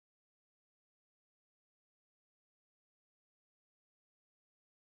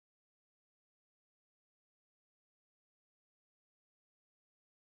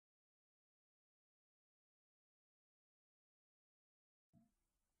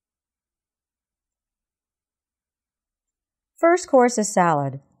First course is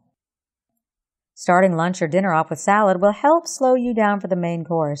salad. Starting lunch or dinner off with salad will help slow you down for the main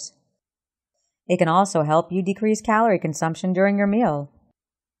course. It can also help you decrease calorie consumption during your meal,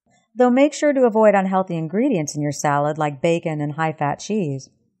 though make sure to avoid unhealthy ingredients in your salad like bacon and high-fat cheese.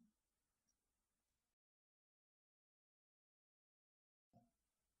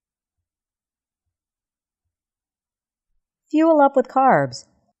 Fuel up with carbs.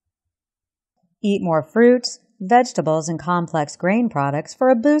 Eat more fruits, vegetables, and complex grain products for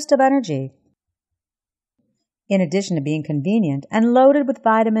a boost of energy. In addition to being convenient and loaded with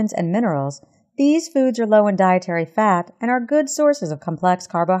vitamins and minerals, these foods are low in dietary fat and are good sources of complex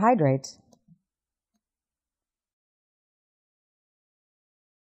carbohydrates.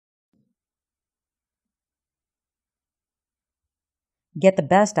 Get the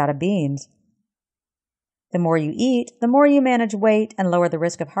best out of beans. The more you eat, the more you manage weight and lower the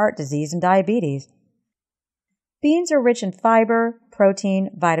risk of heart disease and diabetes. Beans are rich in fiber, protein,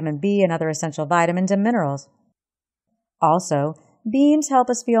 vitamin B, and other essential vitamins and minerals. Also, beans help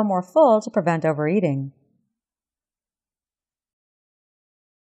us feel more full to prevent overeating.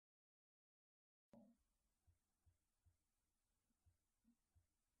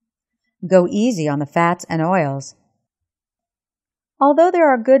 Go easy on the fats and oils. Although there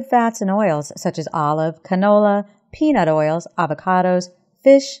are good fats and oils such as olive, canola, peanut oils, avocados,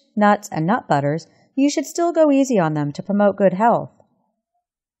 fish, nuts, and nut butters, you should still go easy on them to promote good health.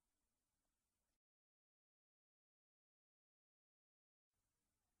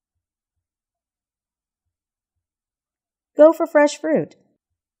 Go for fresh fruit.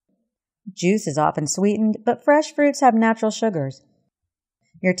 Juice is often sweetened, but fresh fruits have natural sugars.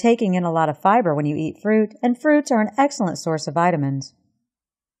 You're taking in a lot of fiber when you eat fruit, and fruits are an excellent source of vitamins.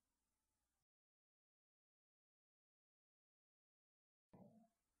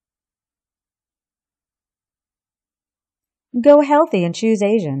 Go healthy and choose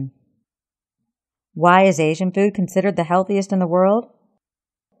Asian. Why is Asian food considered the healthiest in the world?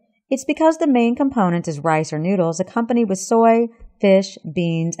 It's because the main component is rice or noodles accompanied with soy, fish,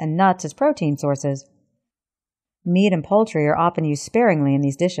 beans, and nuts as protein sources. Meat and poultry are often used sparingly in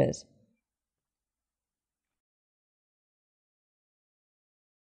these dishes.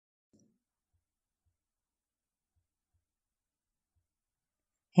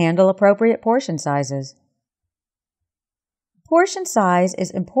 Handle appropriate portion sizes. Portion size is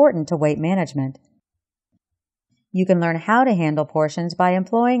important to weight management. You can learn how to handle portions by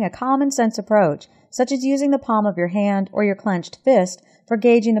employing a common sense approach, such as using the palm of your hand or your clenched fist for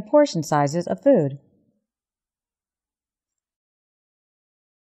gauging the portion sizes of food.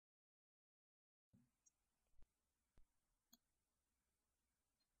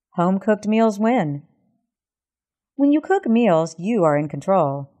 Home-cooked meals win. When you cook meals, you are in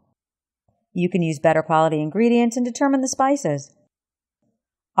control. You can use better quality ingredients and determine the spices.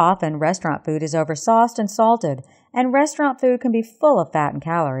 Often, restaurant food is oversauced and salted, and restaurant food can be full of fat and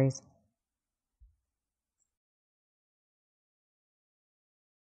calories.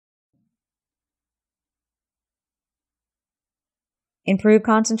 Improve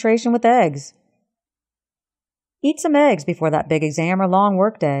concentration with eggs. Eat some eggs before that big exam or long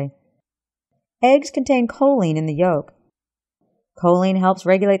workday. Eggs contain choline in the yolk. Choline helps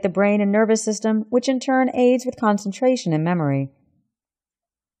regulate the brain and nervous system, which in turn aids with concentration and memory.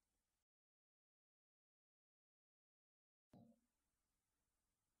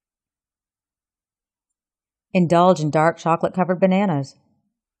 Indulge in dark chocolate-covered bananas.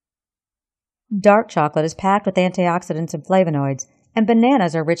 Dark chocolate is packed with antioxidants and flavonoids, and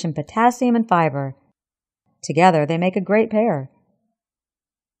bananas are rich in potassium and fiber. Together, they make a great pair.